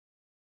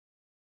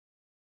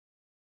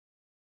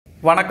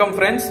வணக்கம்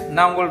ஃப்ரெண்ட்ஸ்,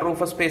 நான் உங்கள்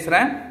ரூஃபஸ்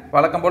பேசுகிறேன்.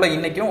 வழக்கம் போல்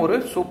இன்றைக்கும் ஒரு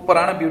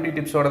சூப்பரான பியூட்டி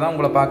டிப்ஸோட தான்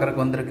உங்களை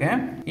பார்க்குறதுக்கு வந்திருக்கேன்.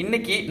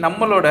 இன்றைக்கி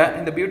நம்மளோட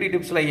இந்த பியூட்டி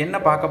டிப்ஸில் என்ன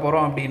பார்க்க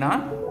போகிறோம் அப்படின்னா,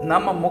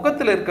 நம்ம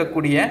முகத்தில்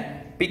இருக்கக்கூடிய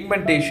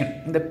பிக்மெண்டேஷன்,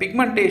 இந்த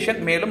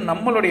பிக்மெண்டேஷன் மேலும்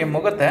நம்மளுடைய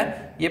முகத்தை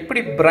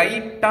எப்படி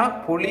பிரைட்டாக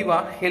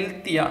பொலிவாக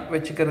ஹெல்த்தியாக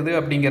வச்சுக்கிறது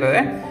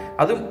அப்படிங்கிறத,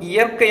 அதுவும்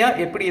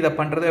இயற்கையாக எப்படி இதை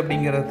பண்ணுறது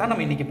அப்படிங்கிறத தான்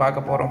நம்ம இன்றைக்கி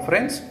பார்க்க போகிறோம்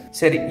ஃப்ரெண்ட்ஸ்.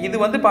 சரி, இது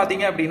வந்து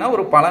பார்த்தீங்க அப்படின்னா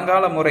ஒரு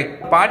பழங்கால முறை,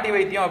 பாட்டி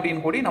வைத்தியம்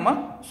அப்படின்னு கூட நம்ம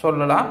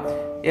சொல்லலாம்.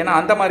 ஏன்னா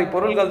அந்த மாதிரி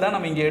பொருள்கள் தான்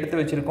நம்ம இங்கே எடுத்து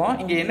வச்சிருக்கோம்.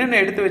 இங்கே என்னென்ன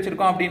எடுத்து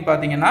வச்சிருக்கோம் அப்படின்னு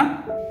பார்த்தீங்கன்னா,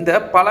 இந்த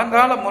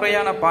பழங்கால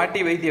முறையான பாட்டி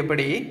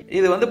வைத்தியப்படி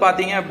இது வந்து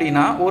பார்த்தீங்க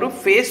அப்படின்னா ஒரு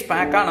ஃபேஸ்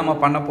பேக்காக நம்ம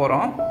பண்ண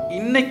போகிறோம்.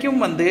 இன்னைக்கும்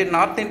வந்து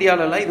நார்த்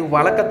இந்தியாவிலலாம் இது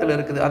வழக்கத்தில்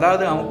இருக்குது.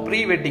 அதாவது அவங்க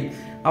ப்ரீ வெட்டிங்,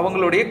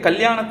 அவங்களுடைய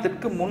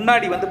கல்யாணத்திற்கு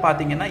முன்னாடி வந்து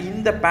பார்த்தீங்கன்னா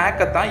இந்த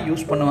பேக்கை தான்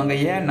யூஸ் பண்ணுவாங்க.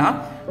 ஏன்னா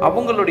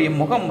அவங்களுடைய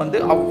முகம் வந்து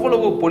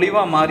அவ்வளவு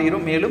பொலிவாக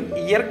மாறிடும். மேலும்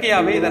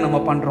இயற்கையாகவே இதை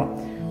நம்ம பண்ணுறோம்.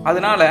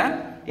 அதனால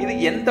இது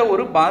எந்த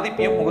ஒரு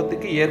பாதிப்பையும்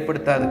முகத்துக்கு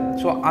ஏற்படுத்தாது.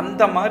 ஸோ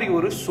அந்த மாதிரி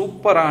ஒரு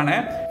சூப்பரான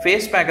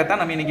ஃபேஸ் பேக்கை தான்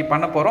நம்ம இன்னைக்கு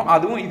பண்ண போகிறோம்.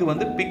 அதுவும் இது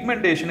வந்து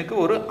பிக்மெண்டேஷனுக்கு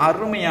ஒரு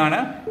அருமையான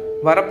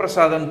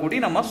வரப்பிரசாதம் கூடி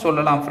நம்ம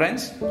சொல்லலாம்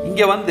ஃப்ரெண்ட்ஸ்.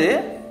 இங்கே வந்து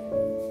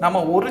நம்ம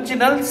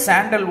ஒரிஜினல்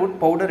சாண்டல்வுட்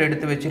பவுடர்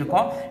எடுத்து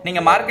வச்சுருக்கோம்.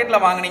 நீங்கள்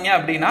மார்க்கெட்டில் வாங்கினீங்க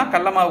அப்படின்னா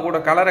கடல மாவு கூட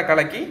கலரை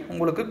கலக்கி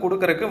உங்களுக்கு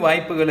கொடுக்கறக்கு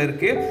வாய்ப்புகள்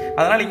இருக்குது.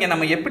 அதனால் இங்கே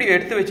நம்ம எப்படி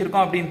எடுத்து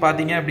வச்சுருக்கோம் அப்படின்னு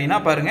பார்த்தீங்க அப்படின்னா,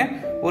 பாருங்கள்,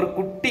 ஒரு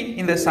குட்டி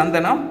இந்த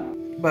சந்தனம்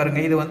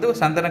பாருங்கள், இது வந்து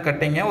சந்தன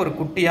கட்டைங்க, ஒரு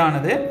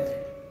குட்டியானது.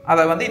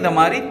 அதை வந்து இந்த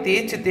மாதிரி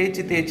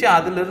தேய்ச்சி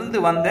அதிலிருந்து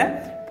வந்த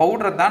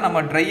பவுடரை தான்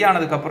நம்ம ட்ரை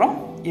ஆனதுக்கப்புறம்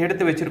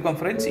எடுத்து வச்சுருக்கோம்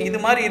ஃப்ரெண்ட்ஸ். இது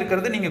மாதிரி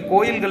இருக்கிறது நீங்கள்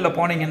கோயில்களில்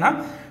போனீங்கன்னா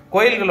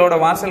கோயில்களோட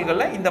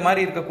வாசல்களில் இந்த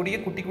மாதிரி இருக்கக்கூடிய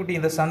குட்டி குட்டி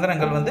இந்த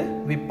சந்தனங்கள் வந்து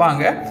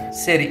விற்பாங்க.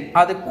 சரி,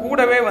 அது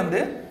கூடவே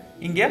வந்து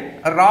இங்கே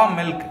ரா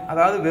மில்க்,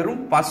 அதாவது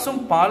வெறும்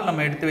பசும் பால்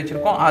நம்ம எடுத்து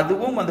வச்சுருக்கோம்.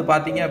 அதுவும் வந்து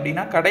பார்த்தீங்க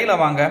அப்படின்னா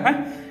கடையில்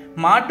வாங்காமல்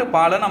மாட்டு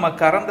பாலை நம்ம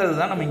கறந்தது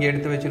தான் நம்ம இங்கே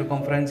எடுத்து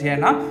வச்சுருக்கோம் ஃப்ரெண்ட்ஸ்.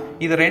 ஏன்னா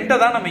இது ரெண்டை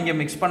தான் நம்ம இங்கே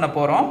மிக்ஸ் பண்ண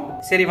போகிறோம்.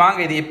 சரி வாங்க,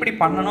 இது எப்படி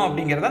பண்ணணும்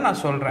அப்படிங்கிறத நான்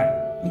சொல்கிறேன்.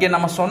 இங்கே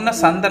நம்ம சொன்ன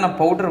சந்தன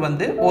பவுடர்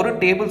வந்து 1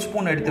 டேபிள்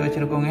ஸ்பூன் எடுத்து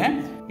வச்சுருக்கோங்க.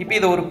 இப்போ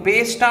இதை ஒரு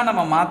பேஸ்ட்டாக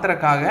நம்ம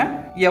மாத்திரக்காக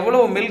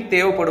எவ்வளோ மில்க்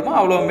தேவைப்படுமோ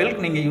அவ்வளோ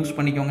மில்க் நீங்கள் யூஸ்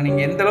பண்ணிக்கோங்க.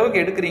 நீங்கள் எந்த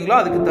அளவுக்கு எடுக்கிறீங்களோ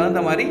அதுக்கு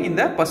தகுந்த மாதிரி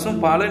இந்த பசும்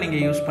பாலை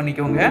நீங்கள் யூஸ்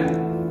பண்ணிக்கோங்க.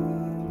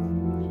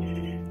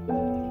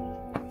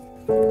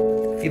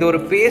 இது ஒரு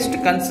பேஸ்ட்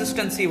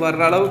கன்சிஸ்டன்சி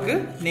வர்ற அளவுக்கு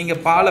நீங்கள்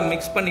பாலை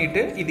மிக்ஸ்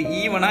பண்ணிவிட்டு இது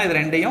ஈவனாக இது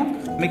ரெண்டையும்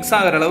மிக்ஸ்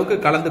ஆகிற அளவுக்கு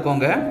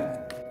கலந்துக்கோங்க.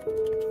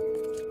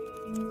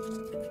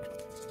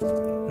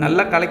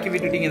 நல்லா கலக்கி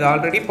விட்டுட்டீங்க. இது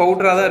ஆல்ரெடி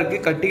பவுடராக தான்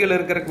இருக்குது, கட்டிகள்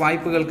இருக்கிறக்கு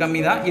வாய்ப்புகள்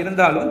கம்மி தான்.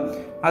 இருந்தாலும்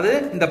அது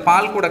இந்த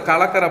பால் கூட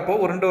கலக்கிறப்போ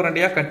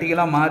உருண்டையாக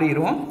கட்டிகளாக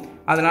மாறிடும்.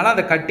 அதனால்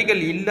அந்த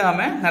கட்டிகள்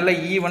இல்லாமல் நல்லா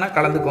ஈவனாக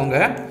கலந்துக்கோங்க.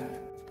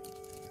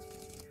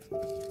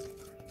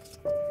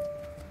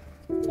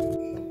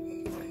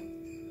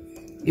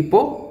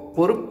 இப்போது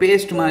ஒரு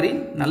பேஸ்ட் மாதிரி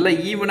நல்லா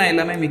ஈவனாக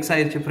எல்லாமே மிக்ஸ்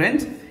ஆயிடுச்சு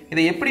ஃப்ரெண்ட்ஸ்.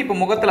 இதை எப்படி இப்போ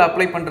முகத்தில்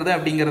அப்ளை பண்ணுறது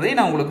அப்படிங்கிறதையும்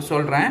நான் உங்களுக்கு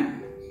சொல்கிறேன்.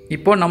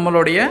 இப்போ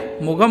நம்மளுடைய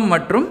முகம்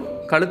மற்றும்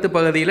கழுத்து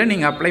பகுதியில்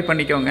நீங்கள் அப்ளை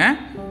பண்ணிக்கோங்க.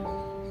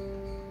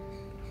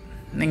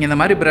 நீங்கள் இந்த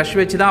மாதிரி ப்ரஷ்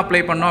வச்சு தான்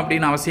அப்ளை பண்ணணும்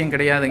அப்படின்னு அவசியம்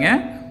கிடையாதுங்க.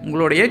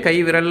 உங்களுடைய கை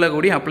விரலில்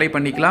கூடி அப்ளை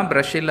பண்ணிக்கலாம்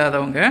ப்ரஷ்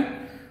இல்லாதவங்க.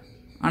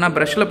 ஆனால்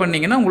ப்ரஷ்ஷில்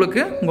பண்ணிங்கன்னா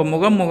உங்களுக்கு உங்கள்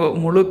முகம்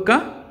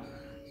முழுக்க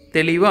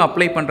தெளிவாக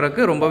அப்ளை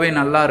பண்ணுறதுக்கு ரொம்பவே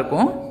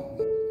நல்லாயிருக்கும்.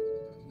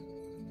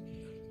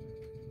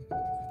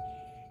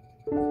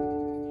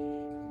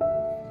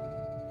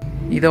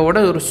 இதோட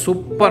ஒரு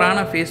சூப்பரான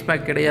ஃபேஸ்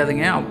பேக்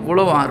கிடையாதுங்க.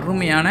 அவ்வளோ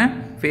அருமையான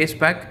ஃபேஸ்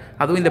பேக்.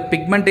 அதுவும் இந்த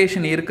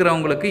பிக்மெண்டேஷன்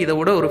இருக்கிறவங்களுக்கு இதை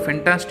விட ஒரு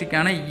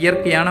ஃபென்டாஸ்டிக்கான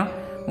இயற்கையான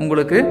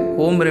உங்களுக்கு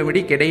ஹோம்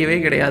ரெமெடி கிடையவே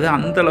கிடையாது.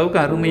 அந்தளவுக்கு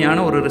அருமையான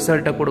ஒரு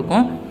ரிசல்ட்டை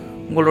கொடுக்கும்.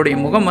 உங்களுடைய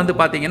முகம் வந்து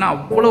பார்த்திங்கன்னா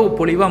அவ்வளோ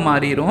பொலிவாக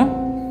மாறிடும்.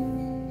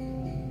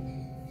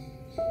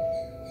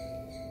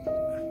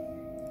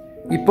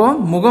 இப்போ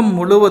முகம்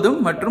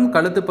முழுவதும் மற்றும்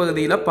கழுத்து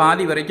பகுதியில்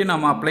பாதி வரைக்கும்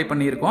நம்ம அப்ளை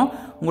பண்ணியிருக்கோம்.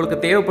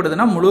 உங்களுக்கு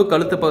தேவைப்படுதுன்னா முழு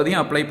கழுத்து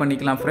பகுதியும் அப்ளை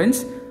பண்ணிக்கலாம்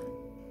ஃப்ரெண்ட்ஸ்.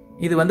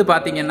 இது வந்து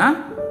பார்த்திங்கன்னா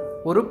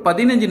ஒரு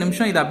 15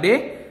 நிமிஷம் இது அப்படியே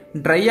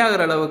ட்ரை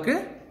ஆகிற அளவுக்கு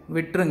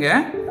விட்டுருங்க.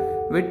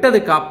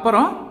 விட்டதுக்கு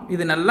அப்புறம்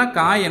இது நல்லா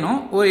காயணும்.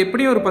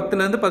 எப்படியும் ஒரு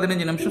 10லேருந்து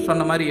 15 நிமிஷம்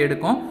சொன்ன மாதிரி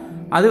எடுக்கும்.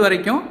 அது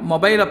வரைக்கும்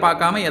மொபைலை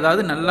பார்க்காம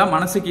ஏதாவது நல்லா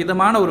மனசுக்கு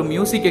இதமான ஒரு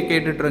மியூசிக்கை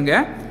கேட்டுட்ருங்க.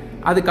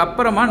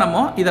 அதுக்கப்புறமா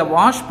நம்ம இதை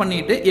வாஷ்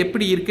பண்ணிவிட்டு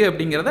எப்படி இருக்குது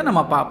அப்படிங்கிறத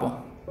நம்ம பார்ப்போம்.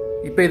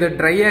 இப்போ இது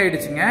ட்ரை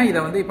ஆகிடுச்சுங்க. இதை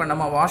வந்து இப்போ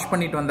நம்ம வாஷ்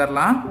பண்ணிட்டு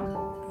வந்துடலாம்.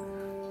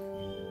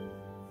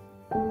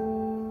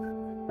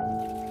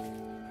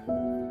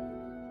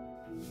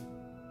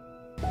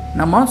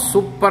 நம்ம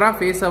சூப்பராக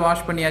ஃபேஸை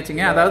வாஷ்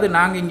பண்ணியாச்சுங்க. அதாவது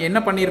நாங்கள் இங்கே என்ன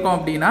பண்ணியிருக்கோம்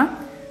அப்படின்னா,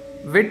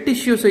 வெட்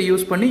டிஷ்யூஸை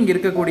யூஸ் பண்ணி இங்கே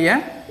இருக்கக்கூடிய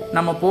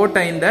நம்ம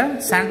போட்ட இந்த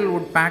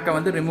சாண்டல்வுட் பேக்கை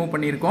வந்து ரிமூவ்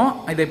பண்ணியிருக்கோம்.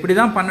 இதை இப்படி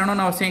தான்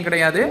பண்ணணும்னு அவசியம்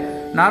கிடையாது.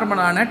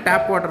 நார்மலான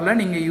டேப் வாட்டரில்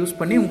நீங்கள் யூஸ்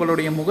பண்ணி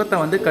உங்களுடைய முகத்தை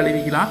வந்து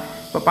கழுவிக்கலாம்.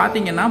 இப்போ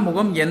பார்த்தீங்கன்னா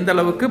முகம் எந்த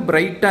அளவுக்கு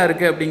பிரைட்டாக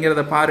இருக்குது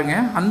அப்படிங்கிறத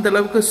பாருங்கள்.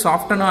 அந்தளவுக்கு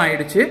சாஃப்டனும்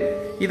ஆயிடுச்சு.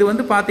 இது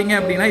வந்து பார்த்தீங்க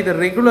அப்படின்னா இதை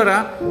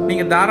ரெகுலராக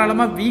நீங்கள்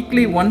தாராளமாக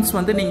வீக்லி ஒன்ஸ்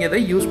வந்து நீங்கள்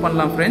இதை யூஸ்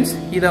பண்ணலாம் ஃப்ரெண்ட்ஸ்.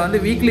 இதை வந்து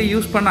வீக்லி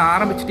யூஸ் பண்ண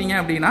ஆரம்பிச்சிட்டிங்க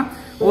அப்படின்னா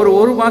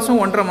ஒரு மாதம்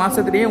 1.5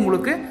 மாதத்துலேயே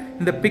உங்களுக்கு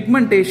இந்த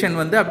பிக்மெண்டேஷன்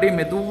வந்து அப்படியே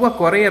மெதுவாக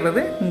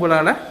குறையிறது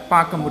உங்களால்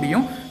பார்க்க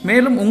முடியும்.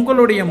 மேலும்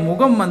உங்களுடைய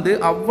முகம் வந்து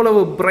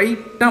அவ்வளவு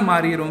பிரைட்டாக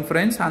மாறிடும்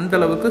ஃப்ரெண்ட்ஸ்.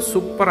 அந்தளவுக்கு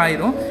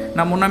சூப்பராயிரும்.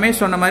 நான் முன்னமே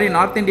சொன்ன மாதிரி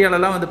நார்த்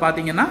இந்தியாவிலலாம் வந்து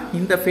பார்த்தீங்கன்னா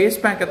இந்த ஃபேஸ்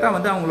பேக்கை தான்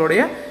வந்து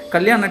அவங்களுடைய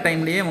கல்யாண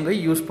டைம்லேயே அவங்க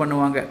யூஸ்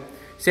பண்ணுவாங்க.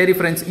 சரி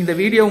ஃப்ரெண்ட்ஸ், இந்த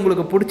வீடியோ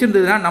உங்களுக்கு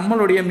பிடிச்சிருந்ததுன்னா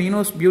நம்மளுடைய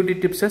மீனோஸ் பியூட்டி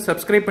டிப்ஸை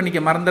சப்ஸ்கிரைப் பண்ணிக்க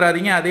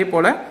மறந்துடாதீங்க. அதே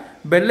போல்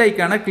பெல்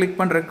ஐக்கானை கிளிக்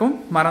பண்ணுறதுக்கும்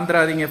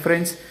மறந்துடாதீங்க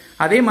ஃப்ரெண்ட்ஸ்.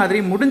 அதே மாதிரி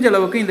முடிஞ்ச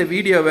அளவுக்கு இந்த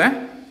வீடியோவை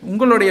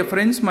உங்களுடைய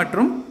ஃப்ரெண்ட்ஸ்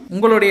மற்றும்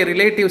உங்களுடைய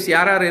ரிலேட்டிவ்ஸ்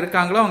யார் யார்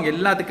இருக்காங்களோ அவங்க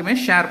எல்லாத்துக்குமே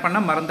ஷேர் பண்ண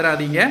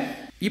மறந்துடாதீங்க.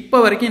 இப்போ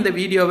வரைக்கும் இந்த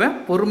வீடியோவை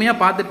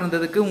பொறுமையாக பார்த்துட்டு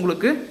இருந்ததுக்கு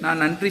உங்களுக்கு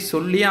நான் நன்றி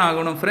சொல்லியே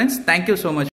ஆகணும் ஃப்ரெண்ட்ஸ். Thank you so much.